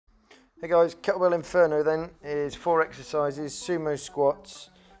Hey guys, Kettlebell Inferno then is 4 exercises: sumo squats,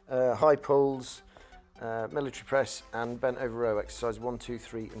 high pulls, military press and bent over row. Exercise 1, 2,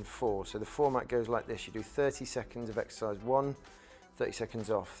 3 and 4. So the format goes like this: you do 30 seconds of exercise 1, 30 seconds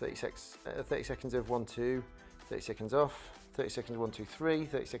off, 30 seconds of 1, 2, 30 seconds off, 30 seconds 1, 2, 3,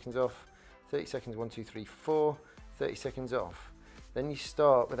 30 seconds off, 30 seconds 1, 2, 3, 4, 30 seconds off. Then you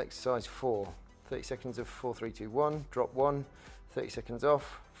start with exercise 4, 30 seconds of 4, 3, 2, 1, drop 1, 30 seconds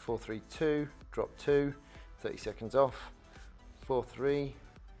off, 4, 3, 2, drop 2, 30 seconds off, 4, 3,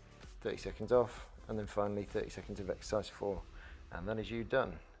 30 seconds off, and then finally 30 seconds of exercise 4. And that is you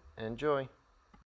done. Enjoy.